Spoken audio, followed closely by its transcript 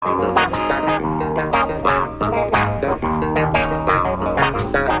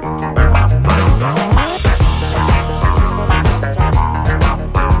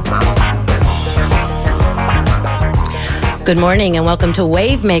Good morning and welcome to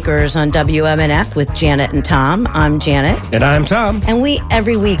Wavemakers on WMNF with Janet and Tom. I'm Janet. And I'm Tom. And we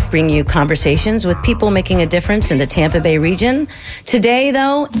every week bring you conversations with people making a difference in the Tampa Bay region. Today,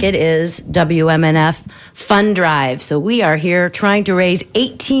 though, it is WMNF Fund Drive. So we are here trying to raise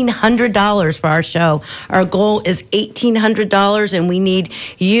 $1,800 for our show. Our goal is $1,800, and we need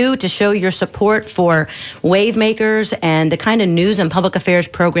you to show your support for Wavemakers and the kind of news and public affairs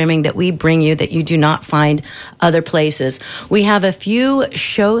programming that we bring you that you do not find other places. We have a few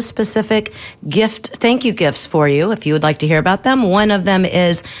show-specific thank you gifts for you if you would like to hear about them. One of them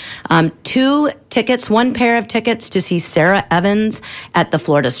is one pair of tickets to see Sarah Evans at the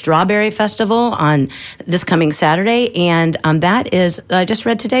Florida Strawberry Festival on this coming Saturday. And that is, I just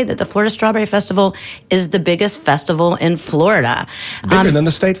read today that the Florida Strawberry Festival is the biggest festival in Florida. Bigger than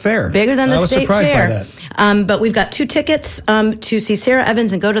the state fair. Bigger than the state fair. I was surprised by that. But we've got 2 tickets to see Sarah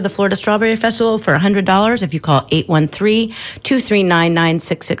Evans and go to the Florida Strawberry Festival for $100 if you call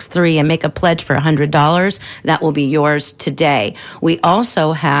 813-239-9663 and make a pledge for $100. That will be yours today. We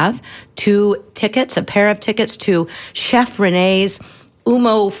also have 2 tickets, a pair of tickets to Chef Renee's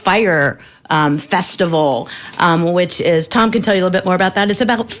Umo Fire Festival, which is, Tom can tell you a little bit more about that. It's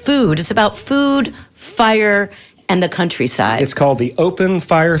about food. It's about food, fire, and the countryside. It's called the Open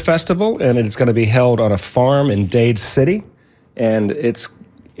Fire Festival, and it's going to be held on a farm in Dade City, and it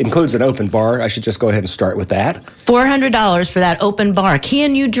includes an open bar. I should just go ahead and start with that. $400 for that open bar.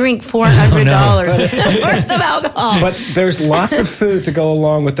 Can you drink $400 worth of alcohol? But there's lots of food to go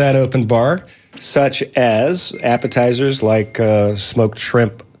along with that open bar, such as appetizers like smoked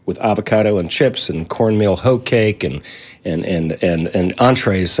shrimp with avocado and chips and cornmeal hoe cake and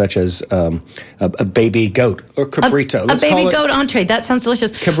entrees such as a baby goat or cabrito. A baby goat entree. That sounds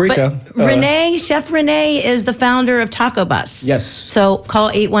delicious. Cabrito. But Chef Renee is the founder of Taco Bus. Yes. So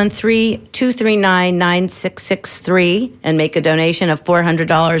call 813-239-9663 and make a donation of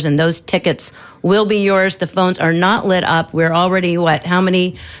 $400, and those tickets will be yours. The phones are not lit up. We're already, how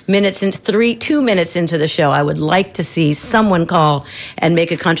many minutes in? 2 minutes into the show. I would like to see someone call and make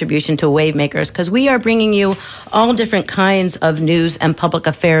a contribution to Wavemakers, because we are bringing you all different kinds of news and public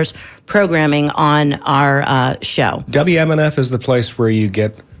affairs programming on our show. WMNF is the place where you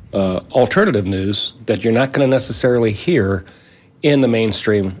get alternative news that you're not going to necessarily hear in the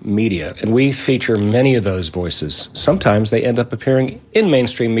mainstream media. And we feature many of those voices. Sometimes they end up appearing in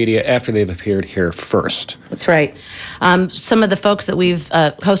mainstream media after they've appeared here first. That's right. Some of the folks that we've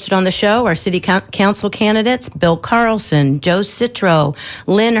hosted on the show are city council candidates: Bill Carlson, Joe Citro,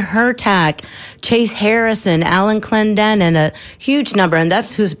 Lynn Hertak, Chase Harrison, Alan Clendon, and a huge number. And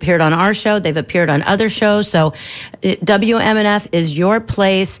that's who's appeared on our show. They've appeared on other shows. So WMNF is your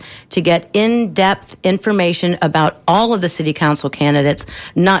place to get in-depth information about all of the city council candidates,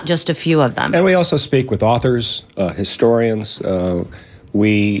 not just a few of them. And we also speak with authors, historians.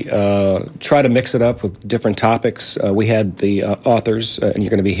 We try to mix it up with different topics. We had the authors, and you're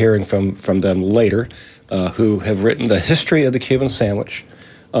going to be hearing from them later, who have written the history of the Cuban sandwich.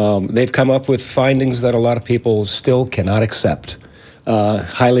 They've come up with findings that a lot of people still cannot accept.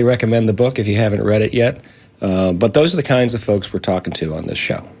 Highly recommend the book if you haven't read it yet. But those are the kinds of folks we're talking to on this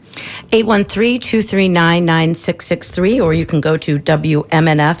show. 813-239-9663, or you can go to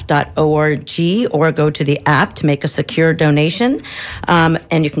WMNF.org or go to the app to make a secure donation.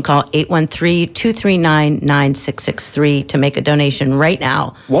 And you can call 813-239-9663 to make a donation right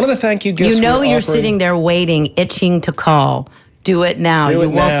now. One of the thank you gifts you're sitting there waiting, itching to call. Do it now. You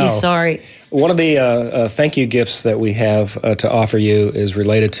won't be sorry. One of the thank you gifts that we have to offer you is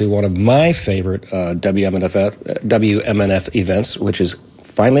related to one of my favorite WMNF events, which is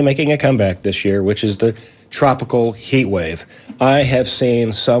finally making a comeback this year, which is the Tropical Heat Wave. I have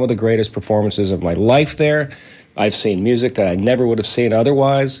seen some of the greatest performances of my life there. I've seen music that I never would have seen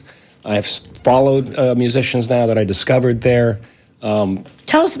otherwise. I've followed musicians now that I discovered there.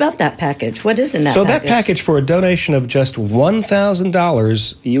 Tell us about that package. What is in that package? So that package, for a donation of just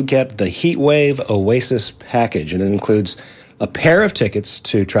 $1,000, you get the Heat Wave Oasis package, and it includes a pair of tickets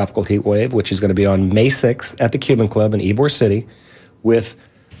to Tropical Heat Wave, which is going to be on May 6th at the Cuban Club in Ybor City, with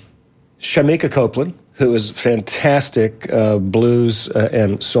Shamika Copeland, who is a fantastic blues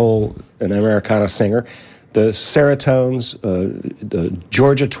and soul and Americana singer, the Seratones, the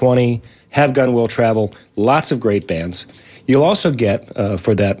Georgia 20, Have Gun Will Travel, lots of great bands. You'll also get,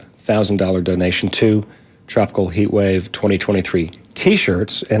 for that $1,000 donation, 2 Tropical Heat Wave 2023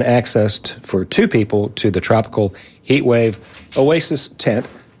 T-shirts and access for 2 people to the Tropical Heat Wave Oasis tent,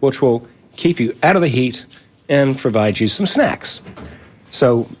 which will keep you out of the heat and provide you some snacks.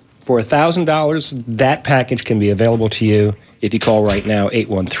 So for $1,000, that package can be available to you if you call right now,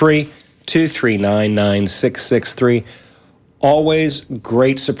 813-239-9663. always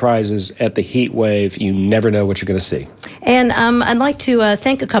great surprises at the Heat Wave. You never know what you're going to see. And I'd like to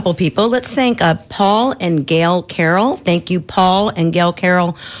thank a couple people. Let's thank Paul and Gail Carroll. Thank you, Paul and Gail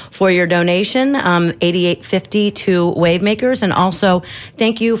Carroll, for your donation, $88.50 to Wavemakers. And also,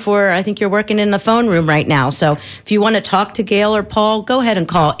 thank you for, I think you're working in the phone room right now. So if you want to talk to Gail or Paul, go ahead and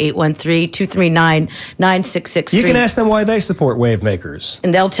call 813-239-9663. You can ask them why they support Wavemakers.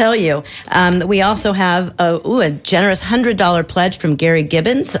 And they'll tell you. We also have a generous $100 pledge from Gary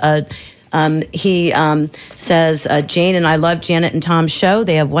Gibbons. He says, Jane and I love Janet and Tom's show.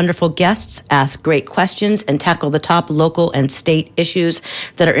 They have wonderful guests, ask great questions, and tackle the top local and state issues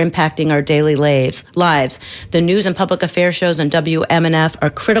that are impacting our daily lives. The news and public affairs shows on WMNF are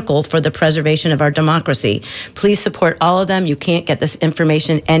critical for the preservation of our democracy. Please support all of them. You can't get this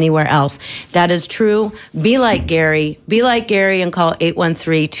information anywhere else. That is true. Be like Gary. Be like Gary and call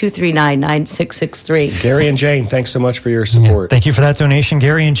 813-239-9663. Gary and Jane, thanks so much for your support. Thank you for that donation,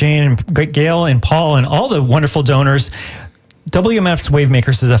 Gary and Jane, and Gail and Paul and all the wonderful donors. WMF's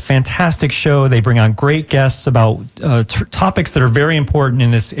Wavemakers is a fantastic show. They bring on great guests about topics that are very important in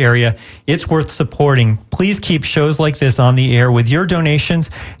this area. It's worth supporting. Please keep shows like this on the air with your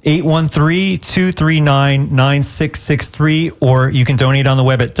donations, 813-239-9663, or you can donate on the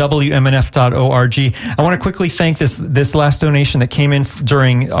web at WMNF.org. I want to quickly thank this last donation that came in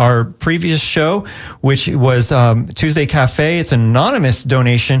during our previous show, which was Tuesday Cafe. It's an anonymous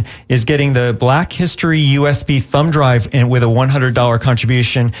donation, is getting the Black History USB thumb drive and with a $100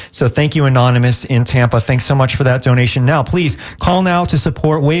 contribution. So thank you, Anonymous in Tampa. Thanks so much for that donation. Now, please call now to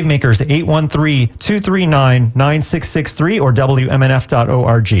support Wavemakers, 813-239-9663 or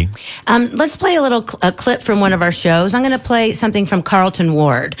WMNF.org. Let's play a clip from one of our shows. I'm going to play something from Carlton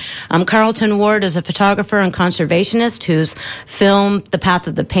Ward. Carlton Ward is a photographer and conservationist whose film, The Path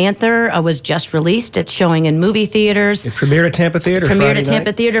of the Panther, was just released. It's showing in movie theaters. It premiered at Tampa Theater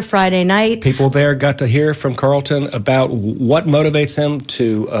Friday night. People there got to hear from Carlton about what motivates him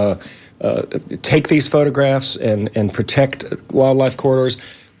to take these photographs and protect wildlife corridors.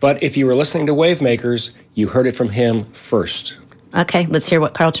 But if you were listening to Wavemakers, you heard it from him first. Okay, let's hear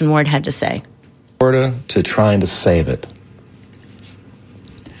what Carlton Ward had to say. Florida to trying to save it.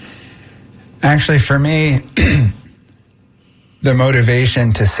 Actually, for me, the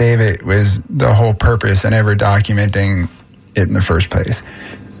motivation to save it was the whole purpose in ever documenting it in the first place.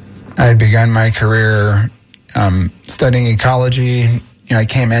 I had begun my career studying ecology. I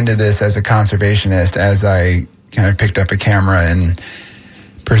came into this as a conservationist as I kind of picked up a camera and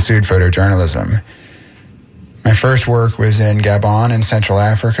pursued photojournalism. My first work was in Gabon in Central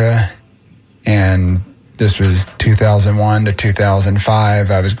Africa, and this was 2001 to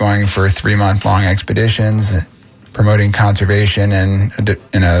 2005. I was going for 3-month-long expeditions promoting conservation in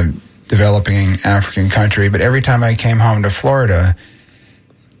a developing African country. But every time I came home to Florida,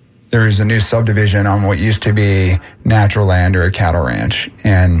 there was a new subdivision on what used to be natural land or a cattle ranch.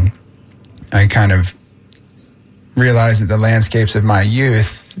 And I kind of realized that the landscapes of my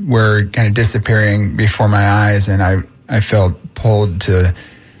youth were kind of disappearing before my eyes, and I felt pulled to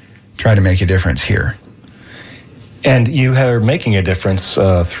try to make a difference here. And you are making a difference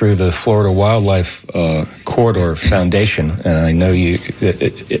through the Florida Wildlife Corridor Foundation, and I know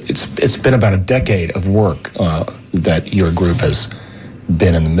it's been about a decade of work that your group has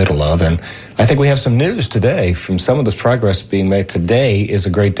been in the middle of, and I think we have some news today from some of this progress being made. Today is a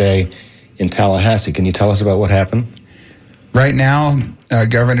great day in Tallahassee. Can you tell us about what happened? Right now,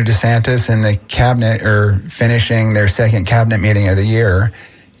 Governor DeSantis and the cabinet are finishing their second cabinet meeting of the year,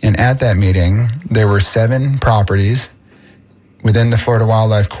 and at that meeting, there were 7 properties within the Florida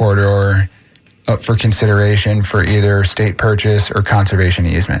Wildlife Corridor up for consideration for either state purchase or conservation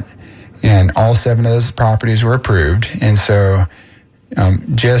easement, and all 7 of those properties were approved. And so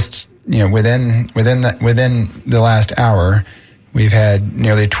within the last hour, we've had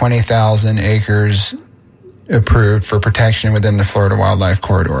nearly 20,000 acres approved for protection within the Florida Wildlife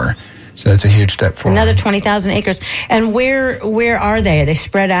Corridor. So that's a huge step forward. Another 20,000 acres. And where are they? Are they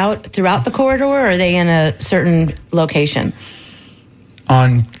spread out throughout the corridor, or are they in a certain location?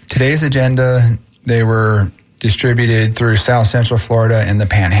 On today's agenda, they were distributed through South Central Florida and the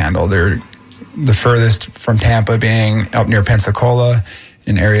Panhandle. They're the furthest from Tampa being up near Pensacola,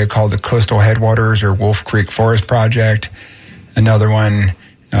 an area called the Coastal Headwaters or Wolf Creek Forest Project. Another one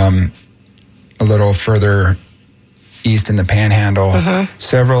a little further east in the Panhandle.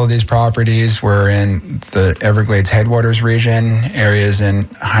 Several of these properties were in the Everglades Headwaters region, areas in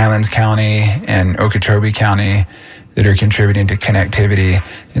Highlands County and Okeechobee County that are contributing to connectivity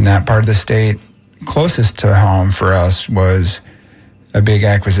in that part of the state. Closest to home for us was a big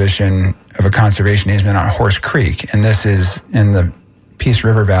acquisition of a conservation easement on Horse Creek, and this is in the Peace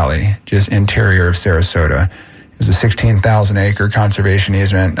River Valley, just interior of Sarasota. It was a 16,000-acre conservation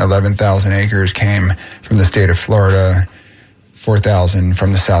easement. 11,000 acres came from the state of Florida, 4,000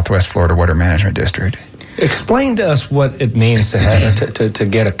 from the Southwest Florida Water Management District. Explain to us what it means to have to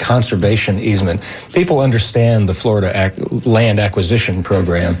get a conservation easement. People understand the Florida land acquisition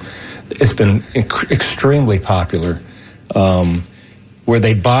program. It's been extremely popular, where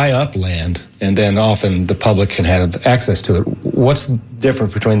they buy up land and then often the public can have access to it. What's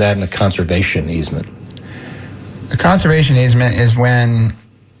different between that and a conservation easement? A conservation easement is when,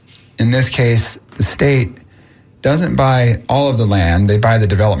 in this case, the state doesn't buy all of the land, they buy the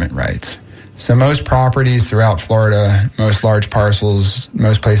development rights. So most properties throughout Florida, most large parcels,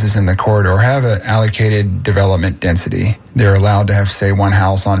 most places in the corridor have an allocated development density. They're allowed to have, say, one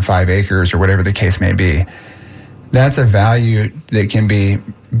house on 5 acres or whatever the case may be. That's a value that can be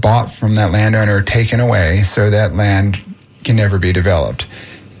bought from that landowner or taken away so that land can never be developed.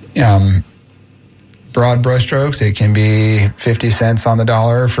 Broad brushstrokes, it can be 50 cents on the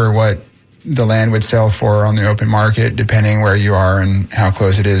dollar for what the land would sell for on the open market, depending where you are and how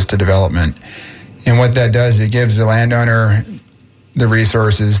close it is to development. And what that does, it gives the landowner the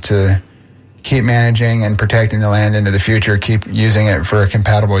resources to keep managing and protecting the land into the future, keep using it for a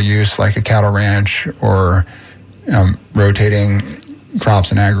compatible use like a cattle ranch or rotating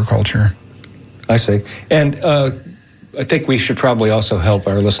crops in agriculture. I see. And I think we should probably also help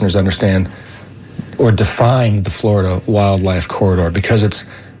our listeners understand or define the Florida Wildlife Corridor, because it's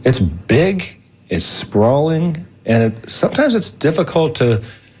big, it's sprawling, and sometimes it's difficult to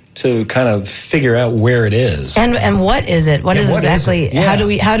kind of figure out where it is. And what is it? What is exactly? Is it? Yeah.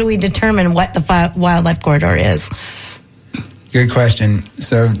 How do we determine what the Wildlife Corridor is? Good question.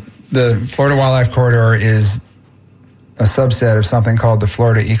 So the Florida Wildlife Corridor is a subset of something called the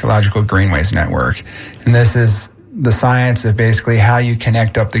Florida Ecological Greenways Network. And this is the science of basically how you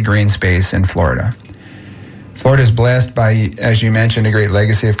connect up the green space in Florida. Florida is blessed by, as you mentioned, a great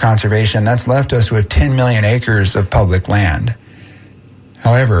legacy of conservation. That's left us with 10 million acres of public land.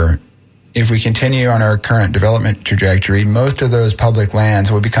 However, if we continue on our current development trajectory, most of those public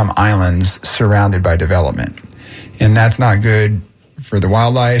lands will become islands surrounded by development. And that's not good for the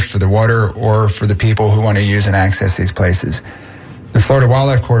wildlife, for the water, or for the people who want to use and access these places. The Florida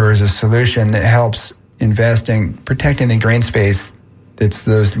Wildlife Corridor is a solution that helps invest in protecting the green space. That's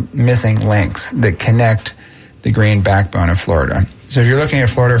those missing links that connect the green backbone of Florida. So if you're looking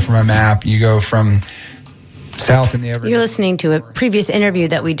at Florida from a map, you go from south in the Everglades. You're listening to a previous interview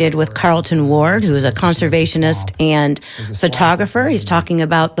that we did with Carlton Ward, who is a conservationist and photographer. He's talking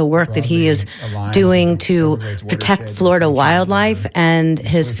about the work that he is doing to protect Florida wildlife, and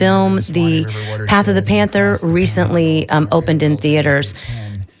his film, The Path of the Panther, recently opened in theaters.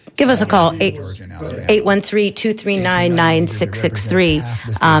 Give us a call,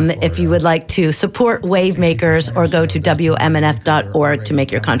 813-239-9663, if you would like to support Wavemakers, or go to WMNF.org to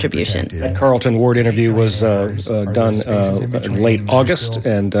make your contribution. That Carlton Ward interview was done in late August,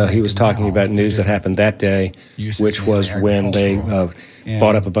 and he was talking about news that happened that day, which was when they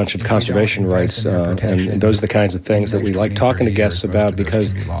bought up a bunch of conservation rights, and those are the kinds of things that we like talking to guests about,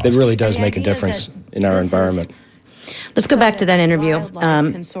 because it really does make a difference in our environment. Let's go back to that interview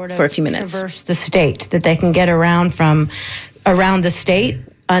for a few minutes. Traverse the state, that they can get around the state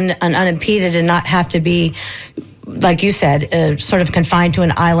unimpeded and not have to be, like you said, sort of confined to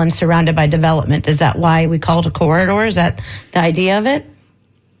an island surrounded by development. Is that why we call it a corridor? Is that the idea of it?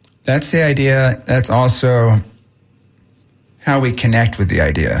 That's the idea. That's also how we connect with the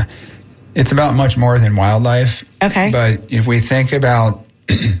idea. It's about much more than wildlife. Okay. But if we think about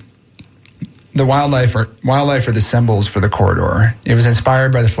the wildlife are the symbols for the corridor. It was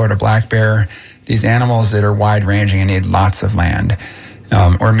inspired by the Florida black bear, these animals that are wide-ranging and need lots of land.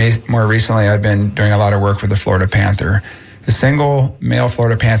 More recently, I've been doing a lot of work with the Florida panther. A single male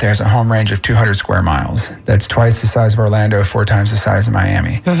Florida panther has a home range of 200 square miles. That's twice the size of Orlando, 4 times the size of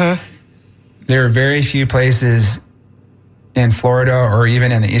Miami. Mm-hmm. There are very few places in Florida or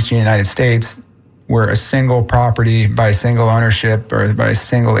even in the eastern United States where a single property by single ownership or by a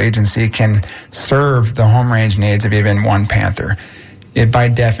single agency can serve the home range needs of even one panther. It, by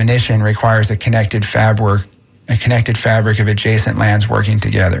definition, requires a connected fabric of adjacent lands working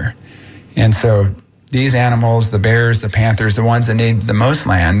together. And so these animals, the bears, the panthers, the ones that need the most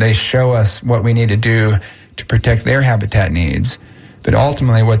land, they show us what we need to do to protect their habitat needs. But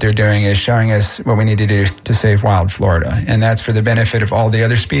ultimately what they're doing is showing us what we need to do to save wild Florida. And that's for the benefit of all the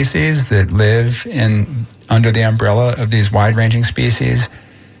other species that live under the umbrella of these wide-ranging species.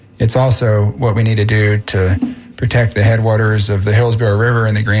 It's also what we need to do to protect the headwaters of the Hillsborough River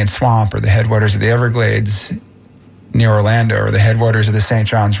and the Green Swamp, or the headwaters of the Everglades near Orlando, or the headwaters of the St.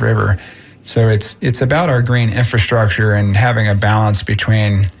 Johns River. So it's about our green infrastructure and having a balance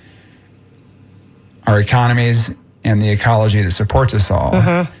between our economies and the ecology that supports us all.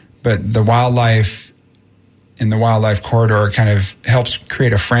 Mm-hmm. But the wildlife in the wildlife corridor kind of helps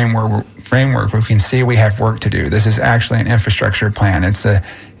create a framework where we can see we have work to do. This is actually an infrastructure plan. It's a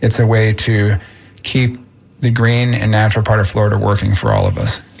way to keep the green and natural part of Florida working for all of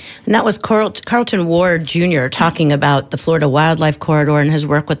us. And that was Carlton Ward Jr. talking about the Florida Wildlife Corridor and his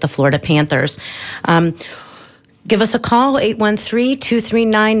work with the Florida Panthers. Give us a call,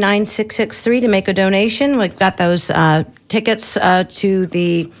 813-239-9663 to make a donation. We've got those tickets to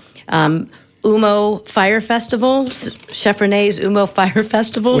the Umo Fire Festival, Chef Renee's Umo Fire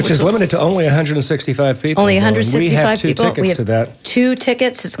Festival. Which is limited to only 165 people. Only 165 people. We have 2 tickets to that. 2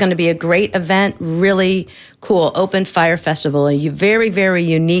 tickets. It's going to be a great event, really cool, open fire festival, a very, very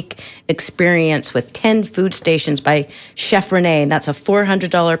unique experience with 10 food stations by Chef Rene, and that's a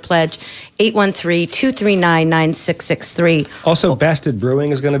 $400 pledge, 813-239-9663. Also, Bastard Brewing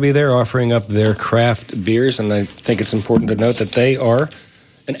is going to be there offering up their craft beers, and I think it's important to note that they are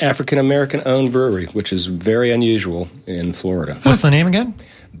an African-American-owned brewery, which is very unusual in Florida. What's the name again?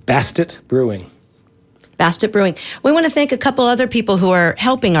 Bastard Brewing. Bastard Brewing. We want to thank a couple other people who are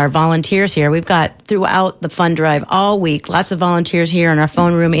helping our volunteers here. We've got throughout the fund drive all week, lots of volunteers here in our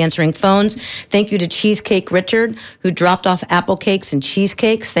phone room answering phones. Thank you to Cheesecake Richard, who dropped off apple cakes and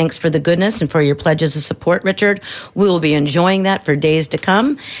cheesecakes. Thanks for the goodness and for your pledges of support, Richard. We will be enjoying that for days to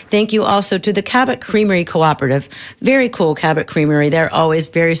come. Thank you also to the Cabot Creamery Cooperative. Very cool Cabot Creamery. They're always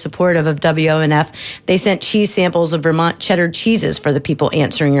very supportive of WMNF. They sent cheese samples of Vermont cheddar cheeses for the people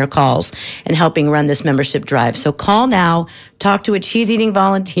answering your calls and helping run this membership drive. So call now, talk to a cheese-eating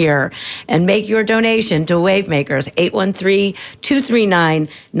volunteer, and make your donation to Wavemakers,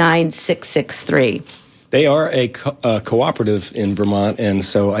 813-239-9663. They are a cooperative in Vermont, and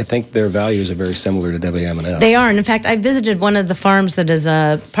so I think their values are very similar to WMNF. They are, and in fact, I visited one of the farms that is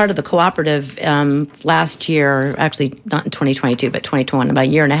a part of the cooperative last year, actually not in 2022, but 2021, about a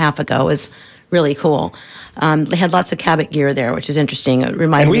year and a half ago. It was really cool. They had lots of Cabot gear there, which is interesting. It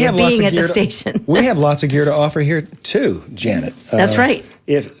reminded me of being at the station. We have lots of gear to offer here, too, Janet. That's right.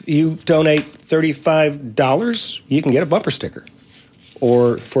 If you donate $35, you can get a bumper sticker.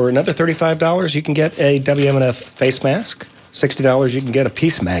 Or for another $35, you can get a WMNF face mask. $60, you can get a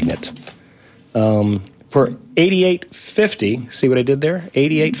peace magnet. For $88.50, see what I did there?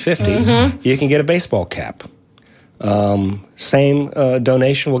 $88.50, you can get a baseball cap. Same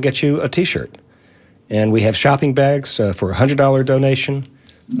donation will get you a T-shirt. And we have shopping bags for a $100 donation.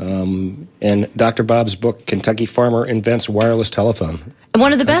 And Dr. Bob's book, Kentucky Farmer Invents Wireless Telephone. And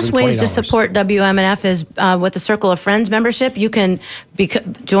one of the best ways to support WMNF is with the Circle of Friends membership. You can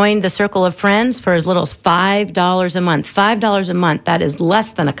join the Circle of Friends for as little as $5 a month. $5 a month, that is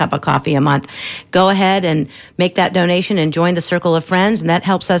less than a cup of coffee a month. Go ahead and make that donation and join the Circle of Friends, and that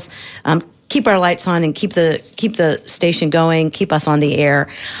helps us keep our lights on and keep the station going, keep us on the air.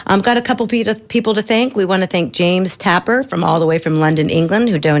 Got a couple people to thank. We want to thank James Tapper from all the way from London, England,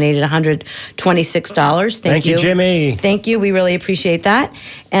 who donated $126. Thank you, Jimmy. Thank you. We really appreciate that.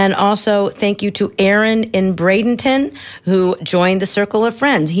 And also thank you to Aaron in Bradenton, who joined the Circle of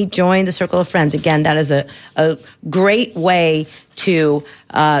Friends. He joined the Circle of Friends. Again, that is a great way to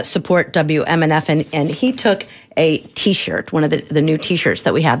support WMNF, and he took a T-shirt, one of the new T-shirts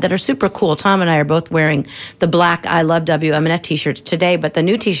that we have that are super cool. Tom and I are both wearing the black I Love WMNF T-shirts today, but the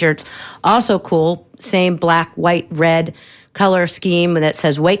new T-shirts also cool, same black, white, red color scheme that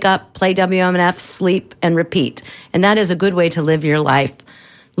says wake up, play WMNF, sleep, and repeat. And that is a good way to live your life,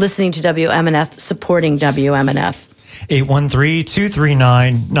 listening to WMNF, supporting WMNF.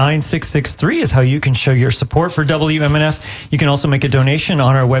 813-239-9663 is how you can show your support for WMNF. You can also make a donation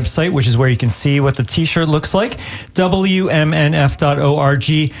on our website, which is where you can see what the T-shirt looks like, WMNF.org.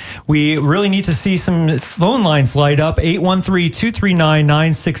 We really need to see some phone lines light up,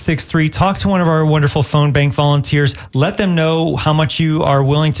 813-239-9663. Talk to one of our wonderful phone bank volunteers. Let them know how much you are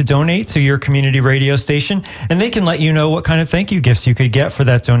willing to donate to your community radio station, and they can let you know what kind of thank you gifts you could get for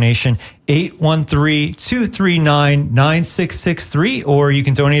that donation. 813-239-9663, or you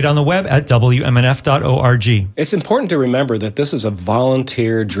can donate on the web at WMNF.org. It's important to remember that this is a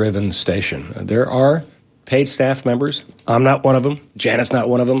volunteer-driven station. There are paid staff members. I'm not one of them. Janet's not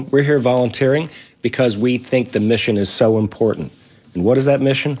one of them. We're here volunteering because we think the mission is so important. And what is that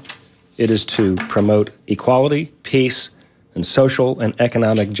mission? It is to promote equality, peace, and social and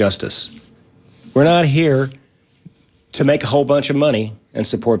economic justice. We're not here to make a whole bunch of money and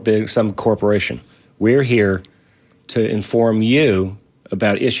support some corporation. We're here to inform you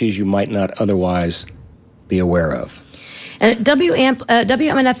about issues you might not otherwise be aware of. And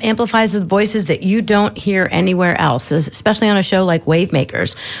WMNF amplifies the voices that you don't hear anywhere else, especially on a show like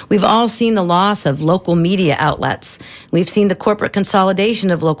Wavemakers. We've all seen the loss of local media outlets. We've seen the corporate consolidation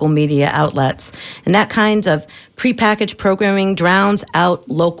of local media outlets. And that kind of prepackaged programming drowns out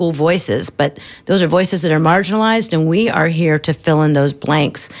local voices. But those are voices that are marginalized, and we are here to fill in those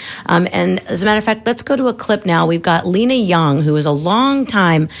blanks. And as a matter of fact, let's go to a clip now. We've got Lena Young, who is a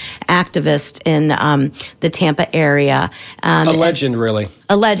longtime activist in the Tampa area. A legend, really.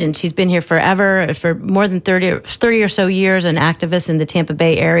 A legend. She's been here forever, for more than 30 or so years, an activist in the Tampa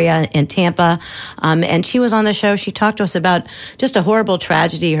Bay area in Tampa. And she was on the show. She talked to us about just a horrible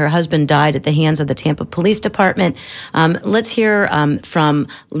tragedy. Her husband died at the hands of the Tampa Police Department. Let's hear from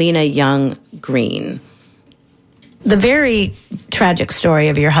Lena Young Green. The very tragic story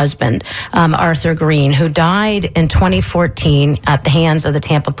of your husband, Arthur Green, who died in 2014 at the hands of the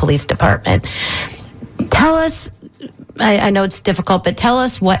Tampa Police Department. Tell us, I know it's difficult, but tell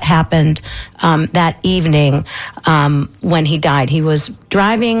us what happened that evening when he died. He was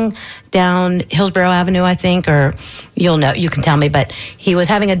driving down Hillsborough Avenue, I think, or you'll know, you can tell me, but he was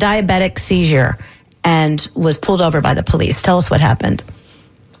having a diabetic seizure and was pulled over by the police. Tell us what happened.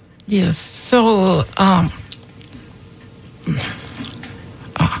 Yes, so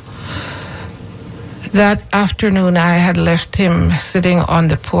that afternoon I had left him sitting on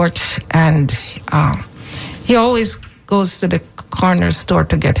the porch, and he always goes to the corner store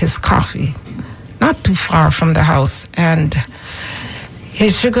to get his coffee, not too far from the house. And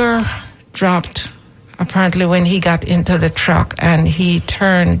his sugar dropped apparently when he got into the truck, and he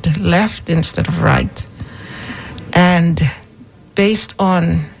turned left instead of right. And based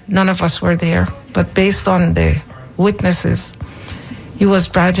on, none of us were there, but based on the witnesses, he was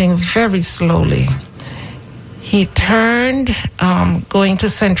driving very slowly. He turned going to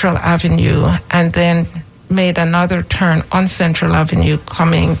Central Avenue and then made another turn on Central Avenue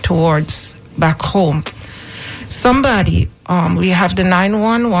coming towards back home. Somebody, we have the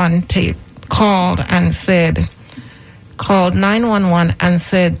 911 tape, called 911 and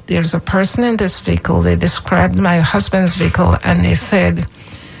said, there's a person in this vehicle. They described my husband's vehicle, and they said,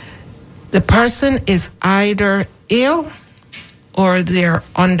 the person is either ill or they're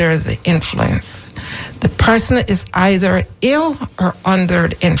under the influence. The person is either ill or under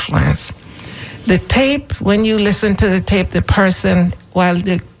the influence. The tape, when you listen to the tape, the person, while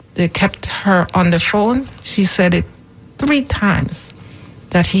they kept her on the phone, she said it 3 times,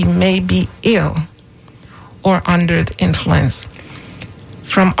 that he may be ill or under the influence.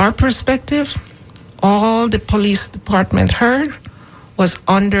 From our perspective, all the police department heard was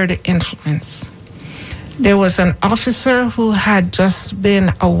under the influence. There was an officer who had just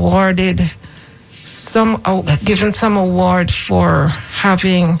been awarded given some award for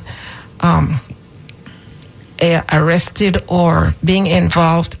having arrested or being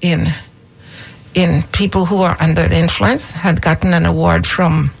involved in people who are under the influence, had gotten an award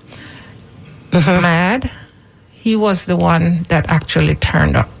from MAD. He was the one that actually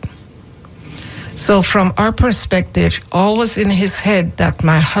turned up. So from our perspective, all was in his head that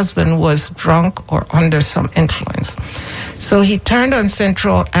my husband was drunk or under some influence. So he turned on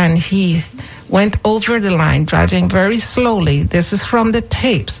Central and he went over the line, driving very slowly. This is from the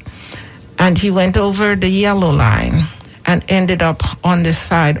tapes. And he went over the yellow line and ended up on the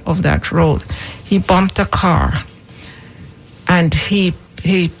side of that road. He bumped a car and he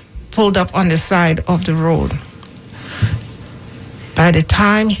pulled up on the side of the road. By the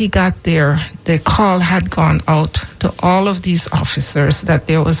time he got there, the call had gone out to all of these officers that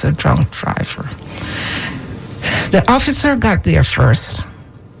there was a drunk driver. The officer got there first,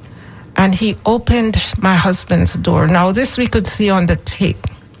 and he opened my husband's door. Now, this we could see on the tape.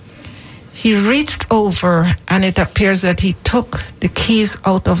 He reached over, and it appears that he took the keys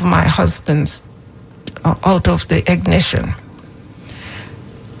out of my husband's, out of the ignition.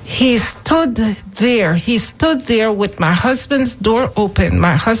 He stood there with my husband's door open.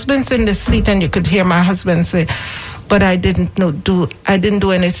 My husband's in the seat, and you could hear my husband say, but I didn't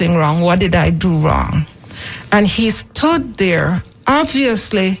do anything wrong. What did I do wrong? And he stood there.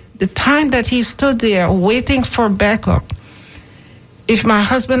 Obviously, the time that he stood there waiting for backup, if my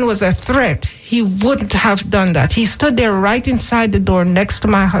husband was a threat, he wouldn't have done that. He stood there right inside the door next to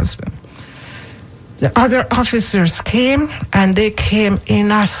my husband. The other officers came, and they came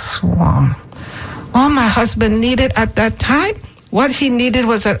in a swarm. All my husband needed at that time, what he needed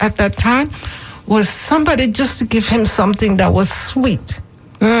was at that time, was somebody just to give him something that was sweet.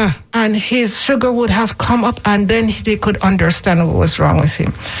 And his sugar would have come up, and then they could understand what was wrong with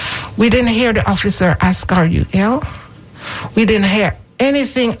him. We didn't hear the officer ask, are you ill? We didn't hear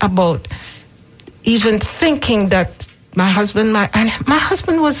anything about even thinking that my husband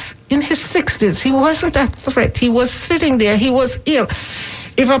was in his 60s. He wasn't a threat. He was sitting there. He was ill.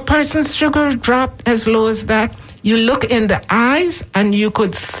 If a person's sugar dropped as low as that, you look in the eyes and you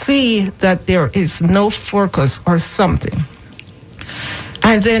could see that there is no focus or something.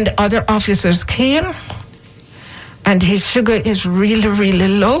 And then the other officers came, and his sugar is really, really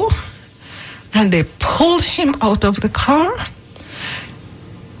low, and they pulled him out of the car.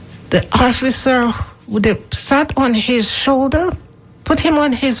 The officer they sat on his shoulder, put him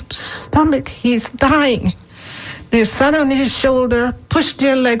on his stomach. He's dying. They sat on his shoulder, pushed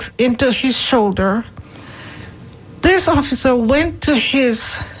their legs into his shoulder. This officer went to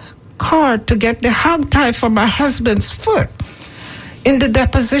his car to get the hog tie for my husband's foot. In the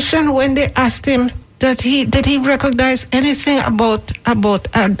deposition, when they asked him did he recognize anything about a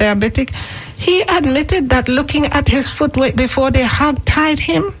diabetic, he admitted that looking at his foot before they hog tied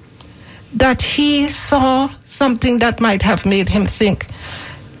him, that he saw something that might have made him think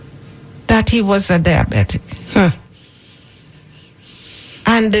that he was a diabetic.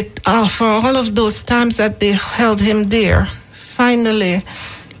 And for all of those times that they held him there, finally...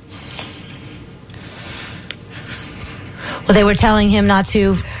 Well, they were telling him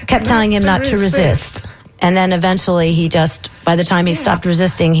kept telling him not to resist. And then eventually he just, by the time he stopped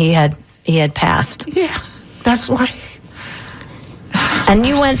resisting, he had passed. Yeah, that's why. And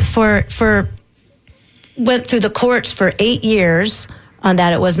you went went through the courts for 8 years on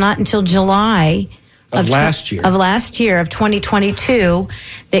that. It was not until July of last year of 2022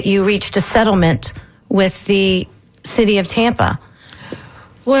 that you reached a settlement with the city of Tampa.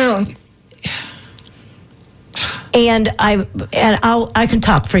 Well, and I can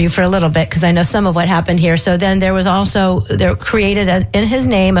talk for you for a little bit because I know some of what happened here. So then there was also created in his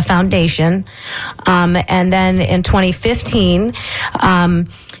name a foundation, and then in 2015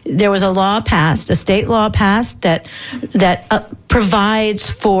 there was a state law passed that provides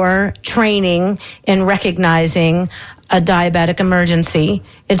for training in recognizing a diabetic emergency.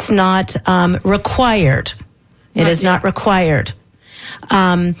 It's not required. It is not required,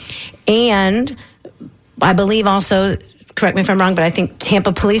 and I believe also, correct me if I'm wrong, but I think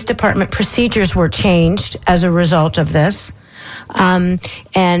Tampa Police Department procedures were changed as a result of this, and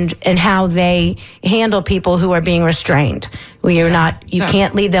how they handle people who are being restrained. You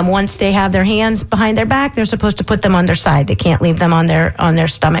can't leave them once they have their hands behind their back. They're supposed to put them on their side. They can't leave them on their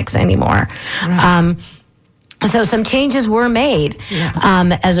stomachs anymore. Right. So some changes were made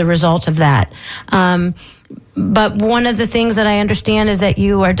as a result of that. But one of the things that I understand is that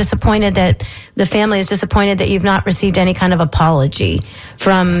you are disappointed that the family is disappointed that you've not received any kind of apology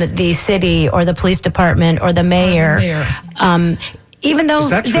from the city or the police department or the mayor. Even though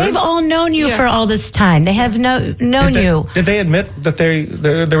they've all known you for all this time. They have known you. Did they admit that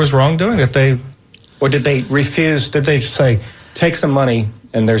there was wrongdoing? Or did they refuse? Did they say, take some money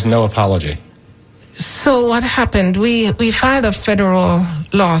and there's no apology? So what happened, we filed a federal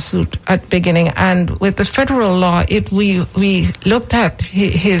lawsuit at the beginning, and with the federal law, we looked at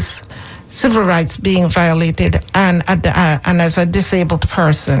his civil rights being violated and as a disabled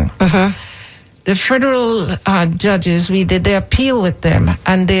person. Uh-huh. The federal judges, we did the appeal with them,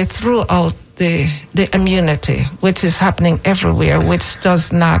 and they threw out the immunity, which is happening everywhere, which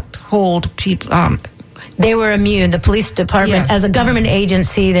does not hold people... They were immune. The police department, as a government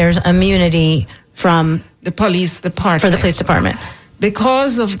agency, there's immunity from the police department. For the police department.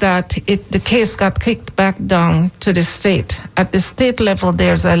 Because of that, the case got kicked back down to the state. At the state level,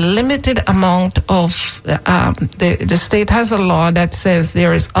 there's a limited amount of... the state has a law that says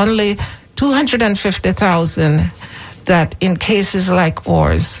there is only $250,000 that in cases like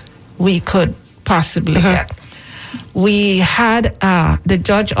ours, we could possibly get. We had... the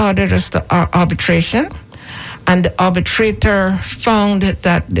judge ordered us to arbitration. And the arbitrator found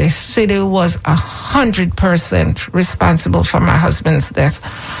that the city was 100% responsible for my husband's death.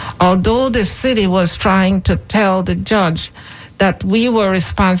 Although the city was trying to tell the judge that we were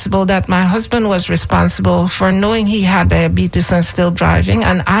responsible, that my husband was responsible for knowing he had diabetes and still driving,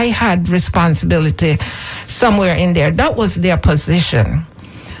 and I had responsibility somewhere in there. That was their position.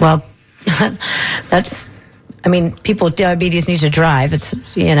 Well, people with diabetes need to drive. It's,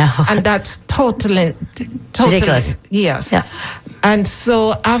 And that's totally ridiculous. Yes. Yeah. And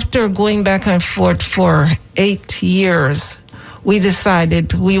so after going back and forth for 8 years, we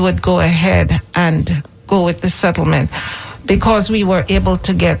decided we would go ahead and go with the settlement because we were able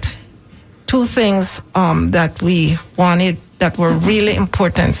to get two things that we wanted that were really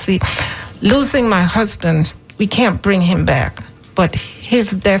important. See, losing my husband, we can't bring him back. but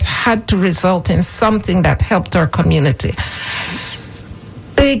his death had to result in something that helped our community.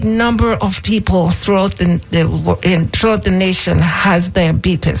 Big number of people throughout the nation has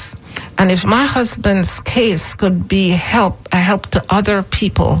diabetes. And if my husband's case could be a help to other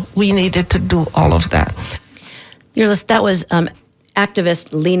people, we needed to do all of that. That was activist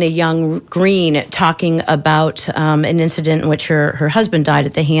Lena Young Green talking about an incident in which her husband died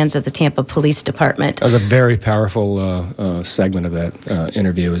at the hands of the Tampa Police Department. That was a very powerful segment of that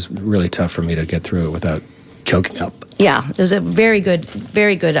interview. It was really tough for me to get through it without choking up. Yeah, it was a very good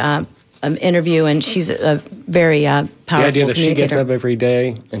interview, and she's a very powerful The idea that she gets communicator. up every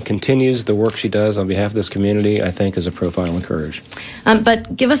day and continues the work she does on behalf of this community, I think, is a profile and courage.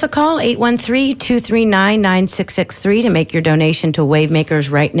 But give us a call, 813-239-9663, to make your donation to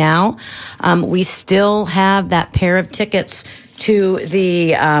Wavemakers right now. We still have that pair of tickets to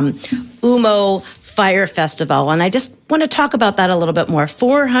the UMO Fire Festival, and I just want to talk about that a little bit more.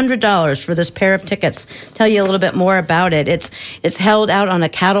 $400 for this pair of tickets. Tell you a little bit more about it. It's held out on a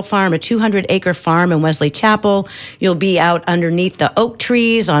cattle farm, a 200-acre farm in Wesley Chapel. You'll be out underneath the oak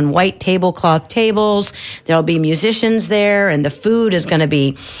trees on white tablecloth tables. There'll be musicians there, and the food is going to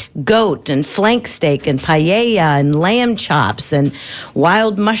be goat and flank steak and paella and lamb chops and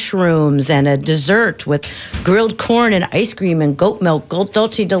wild mushrooms and a dessert with grilled corn and ice cream and goat milk,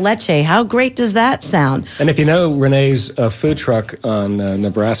 dulce de leche. How great does that sound? And if you know Renee's food truck on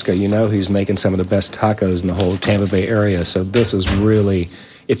Nebraska, you know he's making some of the best tacos in the whole Tampa Bay area. So this is really,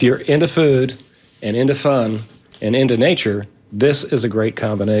 if you're into food and into fun and into nature, this is a great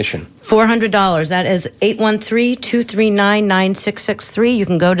combination. $400. That is 813-239-9663. You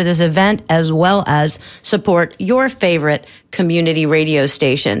can go to this event as well as support your favorite community radio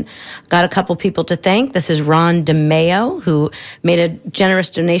station. Got a couple people to thank. This is Ron DeMeo, who made a generous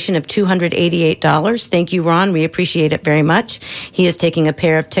donation of $288. Thank you, Ron. We appreciate it very much. He is taking a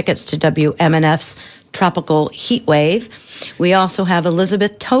pair of tickets to WMNF's Tropical Heat Wave. We also have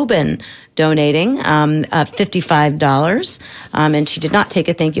Elizabeth Tobin donating $55. And she did not take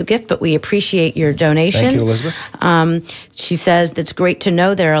a thank you gift, but we appreciate your donation. Thank you, Elizabeth. She says it's great to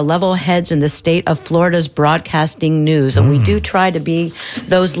know there are level heads in the state of Florida's broadcasting news. And we do try to be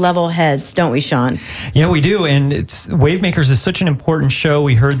those level heads, don't we, Sean? Yeah, we do. And Wavemakers is such an important show.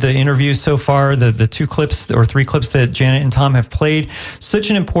 We heard the interviews so far, the 2 clips or 3 clips that Janet and Tom have played.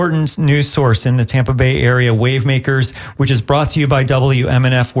 Such an important news source in the Tampa Bay area, Wavemakers, which is brought to you by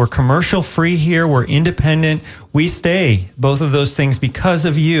WMNF. We're commercial free here. We're independent. We stay. Both of those things because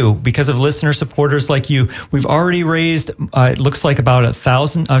of you, because of listener supporters like you. We've already raised, it looks like about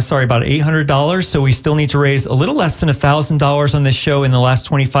 $800. So we still need to raise a little less than $1,000 on this show in the last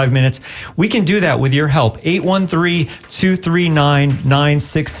 25 minutes. We can do that with your help.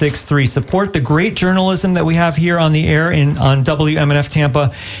 813-239-9663. Support the great journalism that we have here on the air on WMNF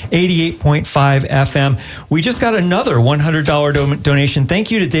Tampa 88.5 FM. We just got another $100 donation.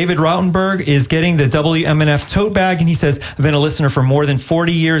 Thank you to David Rautenberg, is getting the WMNF tote bag, and he says, I've been a listener for more than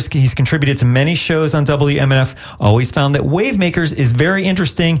 40 years. He's contributed to many shows on WMNF. Always found that Wavemakers is very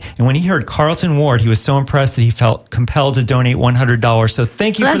interesting, and when he heard Carlton Ward, he was so impressed that he felt compelled to donate $100. So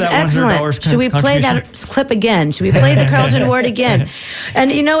thank you for that excellent. $100 Should we play that clip again? Should we play the Carlton Ward again?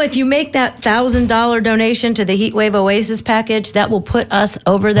 And you know, if you make that $1,000 donation to the Heatwave Oasis package, that will put us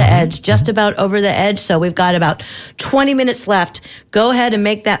over the edge, just about over the edge. So we've got about 20 minutes left. Go ahead and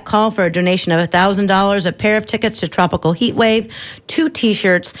make that call for a donation of $1,000, a pair of tickets to Tropical Heatwave, 2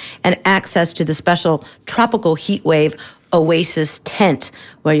 T-shirts, and access to the special Tropical Heatwave Oasis tent,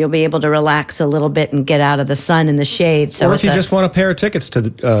 where you'll be able to relax a little bit and get out of the sun and the shade. So or if you just want a pair of tickets to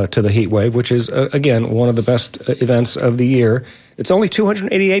the Heat Wave, which is, again, one of the best events of the year, it's only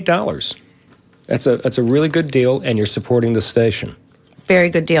 $288. That's a really good deal, and you're supporting the station. Very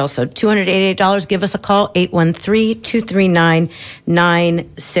good deal. So $288. Give us a call,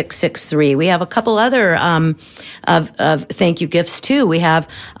 813-239-9663. We have a couple other of thank you gifts, too. We have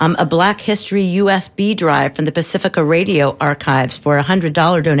a Black History USB drive from the Pacifica Radio Archives for a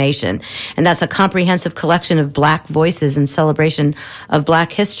 $100 donation. And that's a comprehensive collection of Black voices in celebration of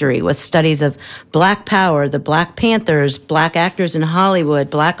Black history, with studies of Black Power, the Black Panthers, Black actors in Hollywood,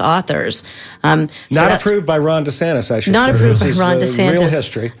 Black authors. Not approved by Ron DeSantis, I should say. Not approved by Ron DeSantis. Real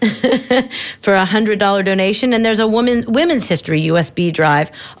history. For a $100 donation. And there's a women's history USB drive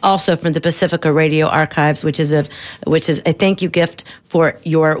also from the Pacifica Radio Archives, which is a thank you gift for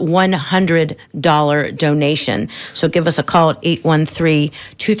your $100 donation. So give us a call at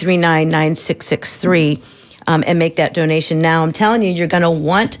 813-239-9663. and make that donation now. I'm telling you, you're going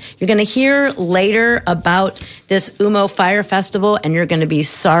to hear later about this Umo Fire Festival, and you're going to be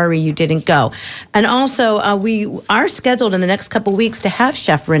sorry you didn't go. And also, we are scheduled in the next couple weeks to have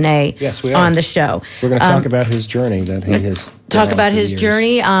Chef Rene on the show. We're going to talk about his journey that he has. Talk about his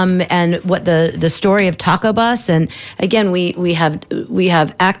journey and what the story of Taco Bus. And again, we have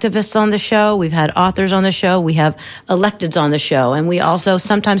activists on the show. We've had authors on the show. We have electeds on the show. And we also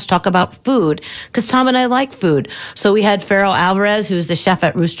sometimes talk about food because Tom and I like food. So we had Farrell Alvarez, who's the chef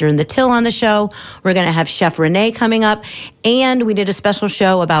at Rooster and the Till, on the show. We're going to have Chef Rene coming up. And we did a special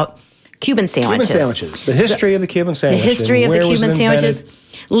show about Cuban sandwiches. Cuban sandwiches. The history of the Cuban sandwich. The history of the Cuban sandwiches.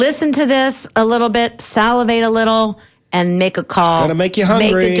 Listen to this a little bit, salivate a little, and make a call. It's gonna make you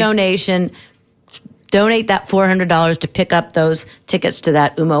hungry. Make the donation. Donate that $400 to pick up those tickets to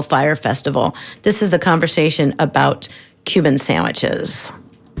that Umo Fire Festival. This is the conversation about Cuban sandwiches.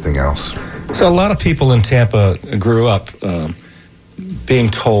 Anything else? So a lot of people in Tampa grew up being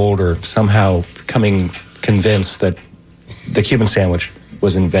told or somehow becoming convinced that the Cuban sandwich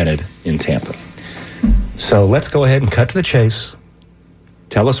was invented in Tampa. So let's go ahead and cut to the chase.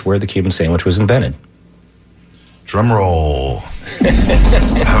 Tell us where the Cuban sandwich was invented. Drum roll.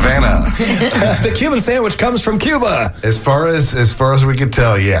 Havana. The Cuban sandwich comes from Cuba. As far as we could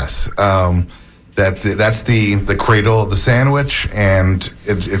tell, yes. That's the cradle of the sandwich, and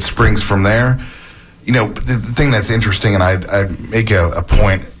it springs from there. You know, the thing that's interesting, and I make a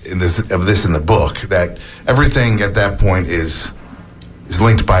point in this in the book, that everything at that point is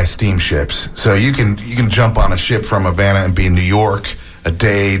linked by steamships. So you can jump on a ship from Havana and be in New York a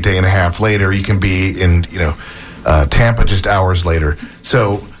day and a half later. You can be in Tampa just hours later.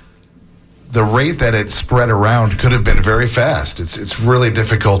 So the rate that it spread around could have been very fast. It's really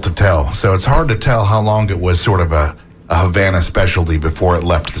difficult to tell. So it's hard to tell how long it was sort of a Havana specialty before it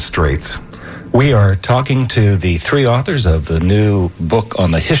left the Straits. We are talking to the three authors of the new book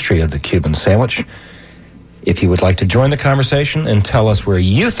on the history of the Cuban sandwich. If you would like to join the conversation and tell us where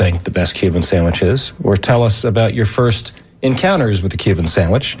you think the best Cuban sandwich is, or tell us about your first encounters with the Cuban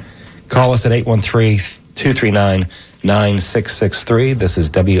sandwich, call us at 813-239-9663. This is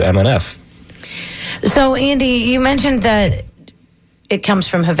WMNF. So, Andy, you mentioned that it comes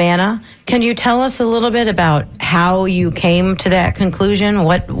from Havana. Can you tell us a little bit about how you came to that conclusion?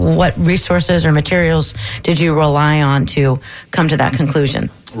 What resources or materials did you rely on to come to that conclusion?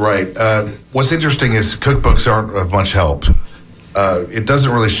 Right. What's interesting is cookbooks aren't of much help. It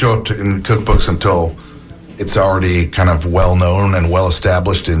doesn't really show up in cookbooks until it's already kind of well known and well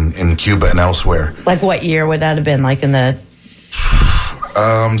established in Cuba and elsewhere. Like what year would that have been? Like in the...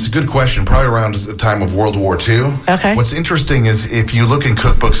 It's a good question. Probably around the time of World War II. Okay. What's interesting is if you look in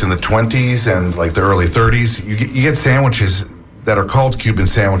cookbooks in the 20s and like the early 30s, you get sandwiches that are called Cuban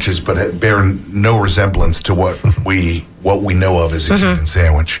sandwiches, but bear no resemblance to what we know of as a Cuban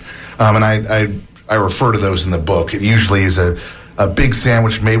sandwich. And I refer to those in the book. It usually is a big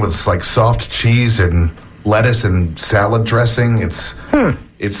sandwich made with like soft cheese and lettuce and salad dressing. It's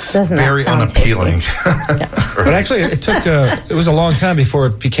very unappealing. But actually, it was a long time before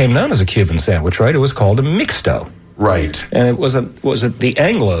it became known as a Cuban sandwich, right? It was called a mixto. Right. And it was the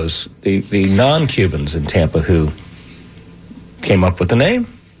Anglos, the non-Cubans in Tampa who came up with the name.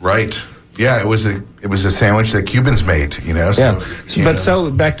 Right. Yeah, it was a sandwich that Cubans made, So, yeah.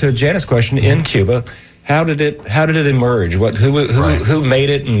 So back to Janet's question, in Cuba, how did it emerge? Who made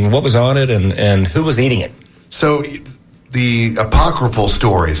it, and what was on it, and who was eating it? So the apocryphal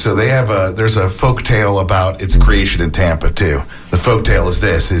story. So there's a folk tale about its creation in Tampa too. The folk tale is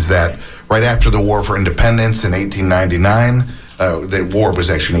that right after the War for Independence in 1899, the war was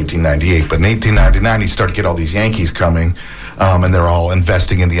actually in 1898, but in 1899 you start to get all these Yankees coming, and they're all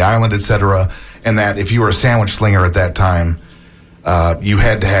investing in the island, etc. And that if you were a sandwich slinger at that time, you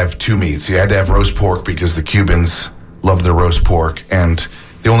had to have two meats. You had to have roast pork because the Cubans loved their roast pork, and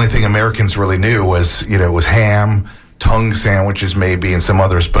the only thing Americans really knew was ham, tongue sandwiches maybe, and some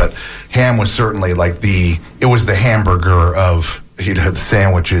others, but ham was certainly it was the hamburger of the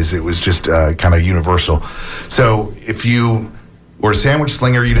sandwiches. It was just kind of universal. So if you were a sandwich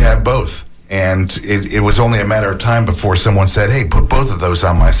slinger, you'd have both. And it was only a matter of time before someone said, hey, put both of those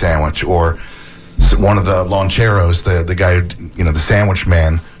on my sandwich. Or one of the loncheros, the guy, the sandwich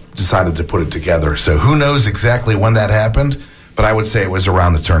man, decided to put it together. So who knows exactly when that happened, but I would say it was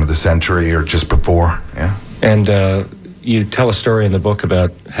around the turn of the century or just before, yeah. And you tell a story in the book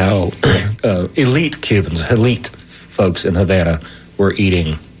about how elite folks in Havana were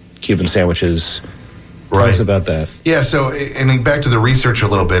eating Cuban sandwiches. Tell us about that. Yeah, so, and back to the research a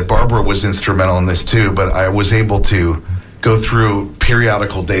little bit, Barbara was instrumental in this too, but I was able to go through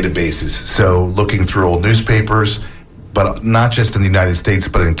periodical databases. So looking through old newspapers, but not just in the United States,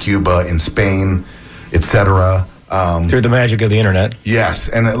 but in Cuba, in Spain, etc. Through the magic of the internet. Yes,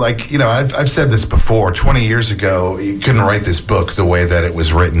 and I've said this before. 20 years ago, you couldn't write this book the way that it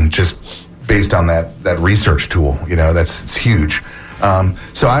was written, just based on that research tool. It's huge.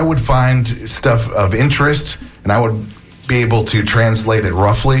 So I would find stuff of interest, and I would be able to translate it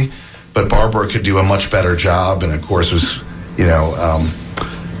roughly. But Barbara could do a much better job, and of course was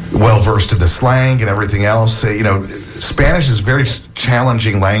well versed in the slang and everything else. Spanish is a very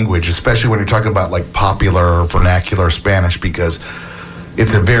challenging language, especially when you're talking about like popular vernacular Spanish, because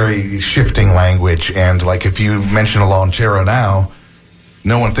it's a very shifting language. And like if you mention a lonchero now,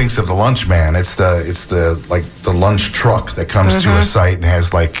 no one thinks of the lunch man. It's the lunch truck that comes to a site and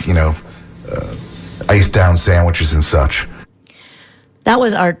has iced down sandwiches and such. That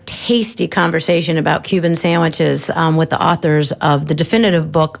was our tasty conversation about Cuban sandwiches with the authors of the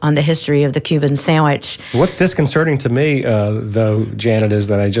definitive book on the history of the Cuban sandwich. What's disconcerting to me, though, Janet, is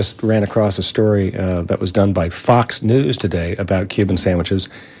that I just ran across a story that was done by Fox News today about Cuban sandwiches.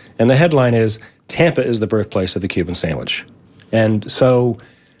 And the headline is, Tampa is the birthplace of the Cuban sandwich. And so,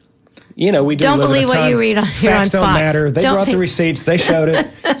 we do don't live believe in a time, what you read on here facts on don't Fox. matter. They brought the receipts. They showed it.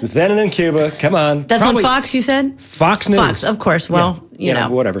 Then and in Cuba. Come on. That's on Fox, you said? Fox News. Fox, of course. Well, you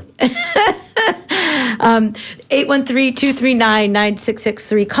know. Whatever.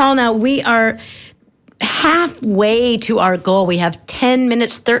 813-239-9663. Call now. We are halfway to our goal. We have 10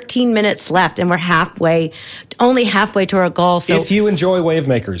 minutes, 13 minutes left, and we're only halfway to our goal. So if you enjoy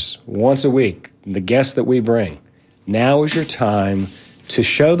Wavemakers once a week, the guests that we bring, now is your time to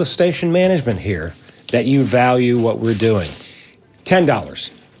show the station management here that you value what we're doing.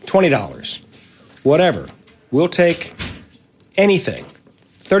 $10, $20, whatever. We'll take anything.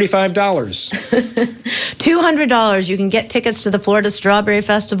 $35. $200. You can get tickets to the Florida Strawberry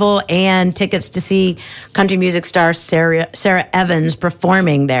Festival and tickets to see country music star Sarah Evans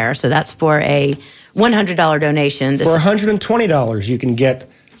performing there. So that's for a $100 donation. For $120, you can get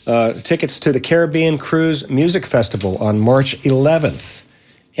tickets to the Caribbean Cruise Music Festival on March 11th.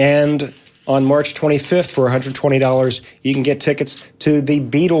 And on March 25th, for $120, you can get tickets to the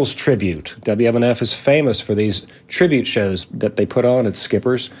Beatles tribute. WMNF is famous for these tribute shows that they put on at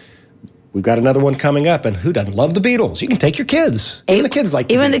Skipper's. We've got another one coming up, and who doesn't love the Beatles? You can take your kids. Even the kids like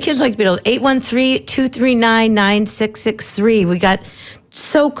the Beatles. Even the kids like the Beatles. 813-239-9663. We got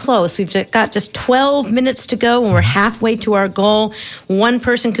so close. We've got just 12 minutes to go, and we're halfway to our goal. One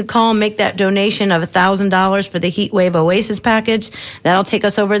person could call and make that donation of $1,000 for the Heatwave Oasis package. That'll take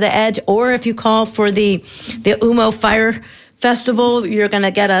us over the edge. Or if you call for the Umo Fire Festival, you're going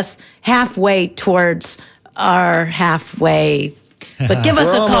to get us halfway towards our halfway. But give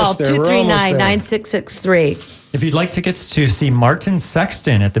us a call, 239-9663. If you'd like tickets to see Martin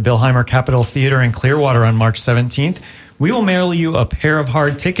Sexton at the Billheimer Capitol Theater in Clearwater on March 17th, we will mail you a pair of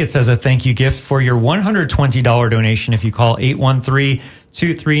hard tickets as a thank you gift for your $120 donation if you call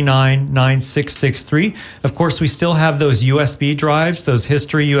 813-239-9663. Of course, we still have those USB drives, those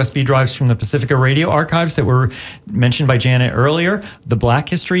history USB drives from the Pacifica Radio Archives that were mentioned by Janet earlier. The Black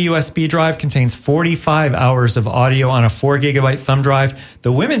History USB drive contains 45 hours of audio on a 4-gigabyte thumb drive.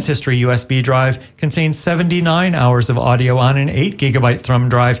 The Women's History USB drive contains 79 hours of audio on an 8-gigabyte thumb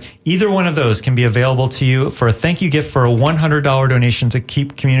drive. Either one of those can be available to you for a thank you gift for a $100 donation to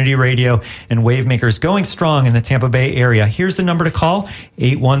keep community radio and Wavemakers going strong in the Tampa Bay area. Here's the number to call,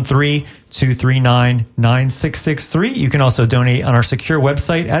 813-239-9663. You can also donate on our secure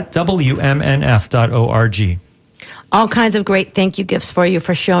website at WMNF.org. All kinds of great thank you gifts for you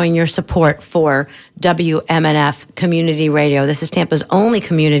for showing your support for WMNF Community Radio. This is Tampa's only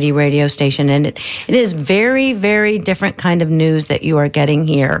community radio station, and it is very, very different kind of news that you are getting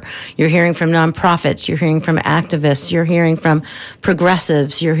here. You're hearing from nonprofits, you're hearing from activists, you're hearing from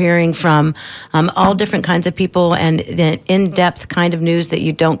progressives, you're hearing from all different kinds of people, and the in-depth kind of news that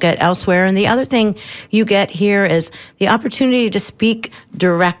you don't get elsewhere. And the other thing you get here is the opportunity to speak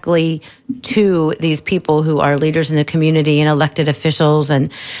directly to these people who are leaders in the community and elected officials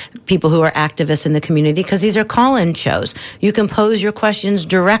and people who are activists in the community, because these are call-in shows. You can pose your questions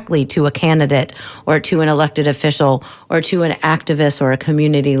directly to a candidate or to an elected official or to an activist or a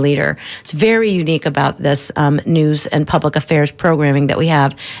community leader. It's very unique about this news and public affairs programming that we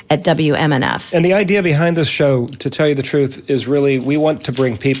have at WMNF. And the idea behind this show, to tell you the truth, is really we want to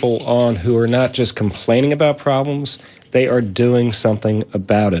bring people on who are not just complaining about problems, they are doing something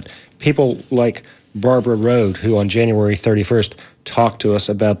about it. People like Barbara Road, who on January 31st talked to us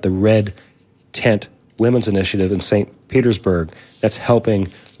about the Red Tent Women's Initiative in St. Petersburg that's helping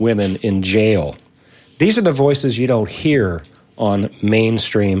women in jail. These are the voices you don't hear on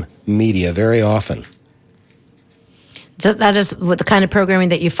mainstream media very often. That is what the kind of programming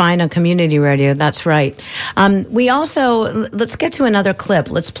that you find on community radio. That's right. We also, let's get to another clip.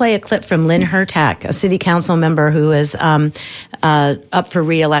 Let's play a clip from Lynn Hertak, a city council member who is up for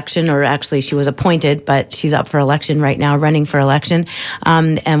re-election, or actually she was appointed, but she's up for election right now, running for election,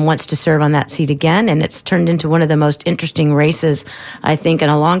 and wants to serve on that seat again. And it's turned into one of the most interesting races, I think, in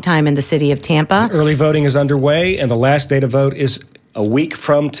a long time in the city of Tampa. Early voting is underway, and the last day to vote is a week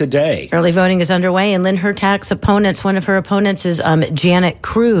from today. Early voting is underway, and Lynn Hertak's opponents, one of her opponents is Janet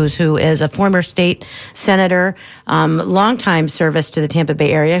Cruz, who is a former state senator, longtime service to the Tampa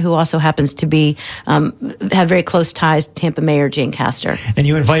Bay area, who also happens to be have very close ties to Tampa Mayor Jane Castor. And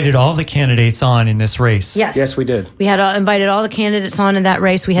you invited all the candidates on in this race. Yes, we did. We had invited all the candidates on in that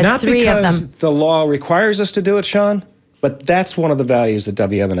race. We had Not three of them. Not because the law requires us to do it, Sean, but that's one of the values that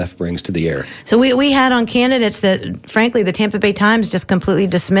WMNF brings to the air. So we had on candidates that, frankly, the Tampa Bay Times just completely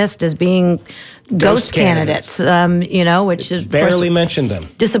dismissed as being ghost candidates, which is barely mentioned them.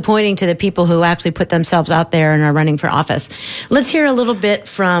 Disappointing to the people who actually put themselves out there and are running for office. Let's hear a little bit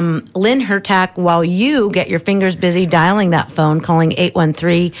from Lynn Hertak while you get your fingers busy dialing that phone, calling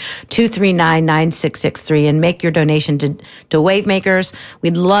 813-239-9663, and make your donation to Wavemakers.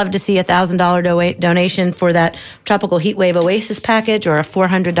 We'd love to see a $1,000 donation for that Tropical Heatwave Oasis package, or a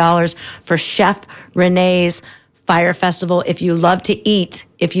 $400 for Chef Renee's Fire Festival. If you love to eat,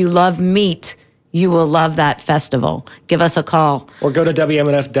 if you love meat, you will love that festival. Give us a call. Or go to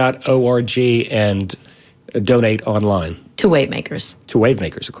WMNF.org and donate online. To Wavemakers. To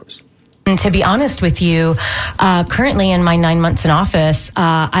Wavemakers, of course. And to be honest with you, currently in my 9 months in office,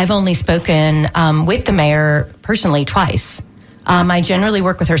 I've only spoken with the mayor personally twice. I generally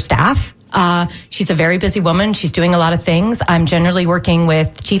work with her staff. She's a very busy woman. She's doing a lot of things. I'm generally working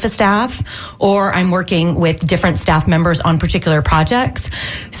with chief of staff, or I'm working with different staff members on particular projects.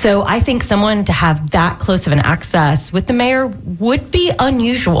 So I think someone to have that close of an access with the mayor would be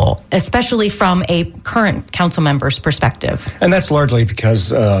unusual, especially from a current council member's perspective. And that's largely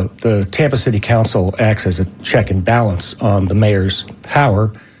because the Tampa City Council acts as a check and balance on the mayor's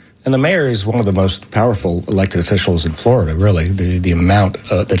power. And the mayor is one of the most powerful elected officials in Florida, really, the amount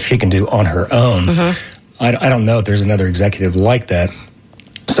that she can do on her own. Mm-hmm. I don't know if there's another executive like that.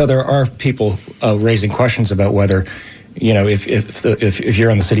 So there are people raising questions about whether, if you're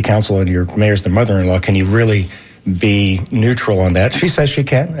on the city council and your mayor's the mother-in-law, can you really be neutral on that? She says she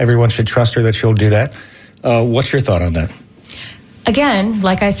can. Everyone should trust her that she'll do that. What's your thought on that? Again,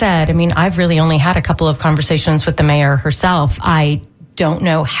 like I said, I've really only had a couple of conversations with the mayor herself. I don't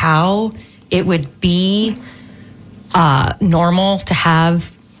know how it would be normal to have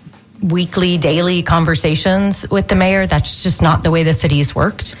weekly, daily conversations with the mayor. That's just not the way the city's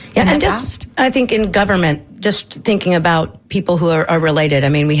worked. Yeah, and just, I think in government, just thinking about people who are related.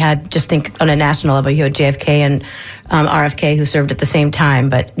 We had, just think on a national level, you had JFK and RFK who served at the same time,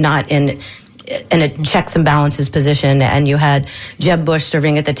 but not in a checks and balances position, and you had Jeb Bush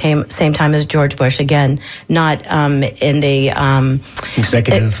serving at the same time as George Bush, again, not in the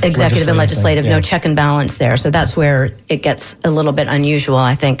executive and legislative, no check and balance there. So that's where it gets a little bit unusual,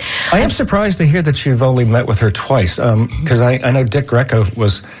 I think. I am surprised to hear that you've only met with her twice, because I know Dick Greco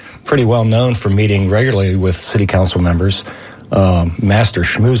was pretty well known for meeting regularly with city council members. Master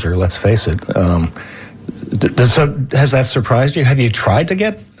schmoozer, let's face it. Has that surprised you? Have you tried to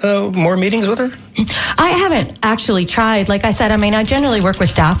get more meetings with her? I haven't actually tried. Like I said, I generally work with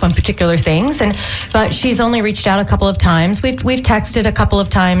staff on particular things, but she's only reached out a couple of times. We've texted a couple of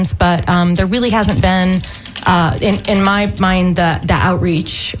times, but there really hasn't been, in my mind, the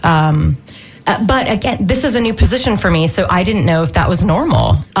outreach. But again, this is a new position for me, so I didn't know if that was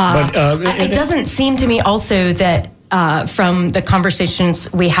normal. It doesn't seem to me also that from the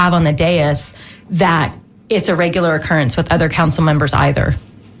conversations we have on the dais that it's a regular occurrence with other council members either.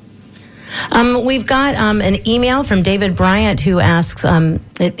 We've got an email from David Bryant who asks,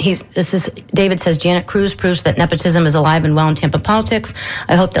 David says, Janet Cruz proves that nepotism is alive and well in Tampa politics.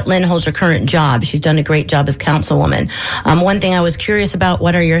 I hope that Lynn holds her current job. She's done a great job as councilwoman. One thing I was curious about,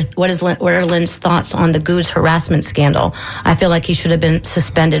 what are Lynn's thoughts on the Goose harassment scandal? I feel like he should have been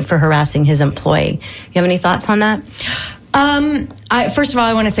suspended for harassing his employee. You have any thoughts on that? First of all,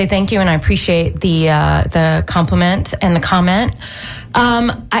 I want to say thank you, and I appreciate the compliment and the comment.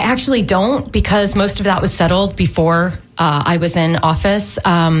 I actually don't, because most of that was settled before I was in office,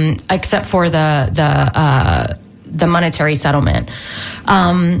 except for the monetary settlement.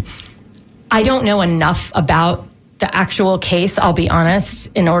 I don't know enough about the actual case, I'll be honest,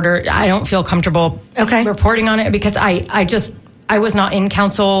 I don't feel comfortable reporting on it, because I I was not in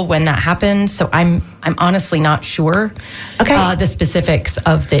council when that happened, so I'm honestly not sure the specifics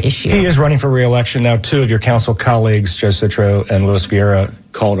of the issue. He is running for re-election now. Two of your council colleagues, Joe Citro and Luis Vieira,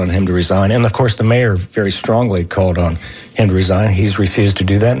 called on him to resign. And, of course, the mayor very strongly called on him to resign. He's refused to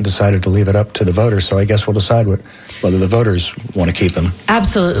do that and decided to leave it up to the voters. So I guess we'll decide whether the voters want to keep him.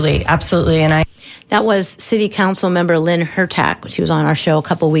 Absolutely. And that was City Council member Lynn Hertak. She was on our show a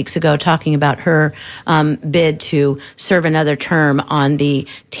couple weeks ago talking about her bid to serve another term on the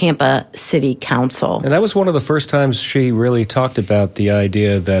Tampa City Council. And that was one of the first times she really talked about the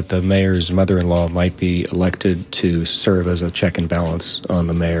idea that the mayor's mother-in-law might be elected to serve as a check and balance on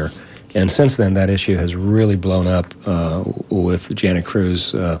the mayor. And since then, that issue has really blown up with Janet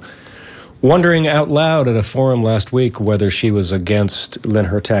Cruz wondering out loud at a forum last week whether she was against, Lynn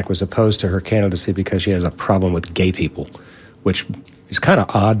Hertak was opposed to her candidacy because she has a problem with gay people, which is kind of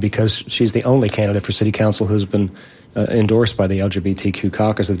odd because she's the only candidate for city council who's been endorsed by the LGBTQ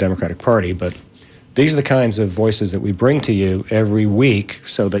caucus of the Democratic Party. But these are the kinds of voices that we bring to you every week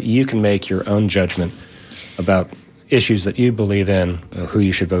so that you can make your own judgment about issues that you believe in, who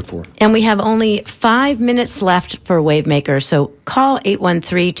you should vote for. And we have only 5 minutes left for Wavemakers, so call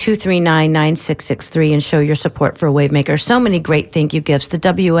 813-239-9663 and show your support for Wavemakers. So many great thank you gifts, the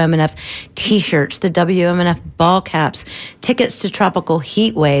WMNF t-shirts, the WMNF ball caps, tickets to Tropical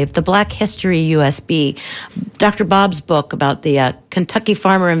Heat Wave, the Black History USB, Dr. Bob's book about the Kentucky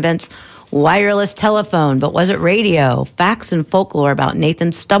farmer invents wireless telephone, but was it radio? Facts and folklore about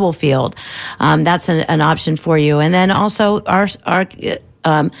Nathan Stubblefield. That's an option for you. And then also our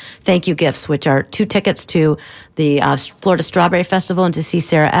thank you gifts, which are 2 tickets to the Florida Strawberry Festival and to see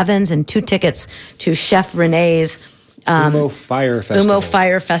Sarah Evans, and 2 tickets to Chef Renee's Umo Fire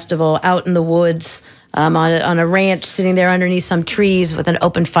Festival out in the woods. On a ranch, sitting there underneath some trees with an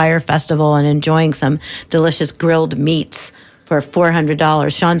open fire festival and enjoying some delicious grilled meats for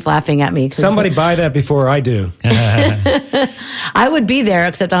 $400. Sean's laughing at me. Somebody buy that before I do. I would be there,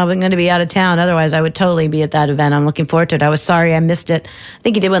 except I'm going to be out of town. Otherwise, I would totally be at that event. I'm looking forward to it. I was sorry I missed it. I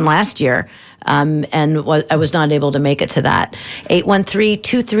think he did one last year, and I was not able to make it to that.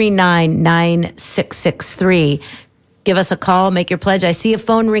 813-239-9663. Give us a call, make your pledge. I see a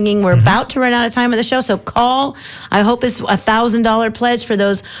phone ringing. We're about to run out of time of the show, so call. I hope it's $1,000 pledge for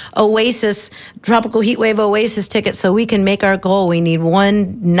those Oasis, Tropical Heatwave Oasis tickets so we can make our goal. We need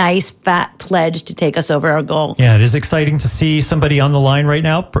one nice fat pledge to take us over our goal. Yeah, it is exciting to see somebody on the line right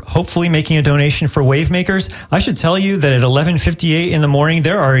now, hopefully making a donation for Wavemakers. I should tell you that at 11:58 in the morning,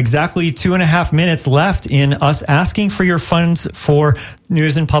 there are exactly 2.5 minutes left in us asking for your funds for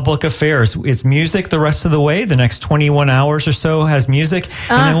News and Public Affairs. It's music the rest of the way. The next 21 hours or so has music,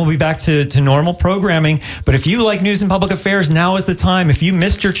 and then we'll be back to normal programming. But if you like News and Public Affairs, now is the time. If you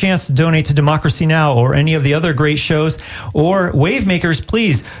missed your chance to donate to Democracy Now! Or any of the other great shows, or Wavemakers,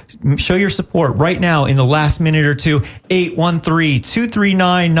 please show your support right now in the last minute or two.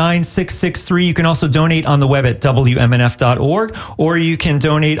 813-239-9663. You can also donate on the web at WMNF.org, or you can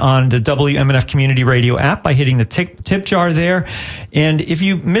donate on the WMNF Community Radio app by hitting the tip jar there. And if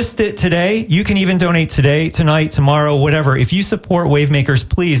you missed it today, you can even donate today, tonight, tomorrow, whatever. If you support Wavemakers,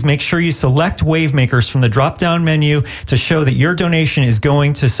 please make sure you select Wavemakers from the drop-down menu to show that your donation is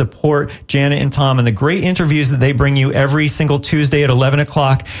going to support Janet and Tom and the great interviews that they bring you every single Tuesday at 11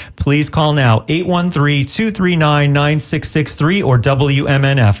 o'clock. Please call now, 813-239-9663 or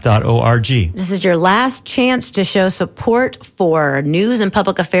WMNF.org. This is your last chance to show support for News and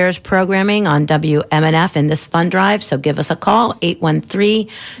Public Affairs programming on WMNF in this fund drive, so give us a call,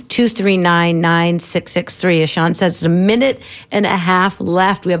 813-239-9663. As Sean says, it's a minute and a half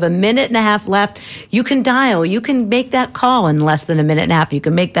left. We have a minute and a half left. You can dial. You can make that call in less than a minute and a half. You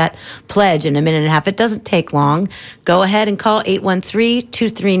can make that pledge in a minute and a half. It doesn't take long. Go ahead and call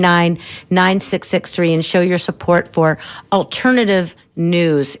 813-239-9663 and show your support for alternative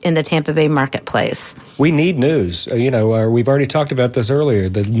news in the Tampa Bay marketplace. We need news. We've already talked about this earlier.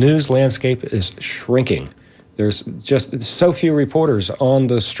 The news landscape is shrinking. There's just so few reporters on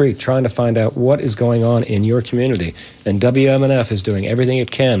the street trying to find out what is going on in your community. And WMNF is doing everything it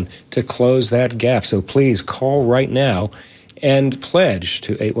can to close that gap. So please call right now and pledge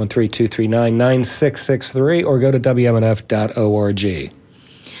to 813-239-9663 or go to WMNF.org.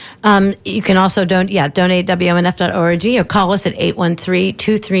 You can also donate WMNF.org or call us at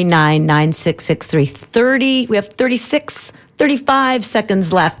 813-239-9663. We have 36 35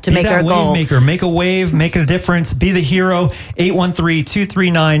 seconds left to Be make that our goal. Wavemaker. Make a wave, make a difference, be the hero.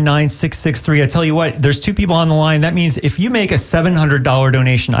 813-239-9663. I tell you what, there's 2 people on the line. That means if you make a $700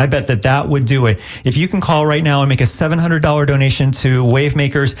 donation, I bet that would do it. If you can call right now and make a $700 donation to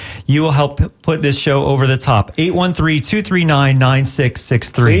Wavemakers, you will help put this show over the top.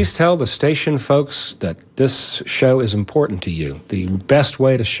 813-239-9663. Please tell the station folks that this show is important to you. The best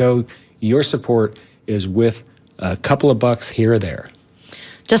way to show your support is with a couple of bucks here or there.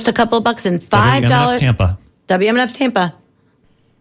 Just a couple of bucks and $5. WMNF Tampa. WMNF Tampa.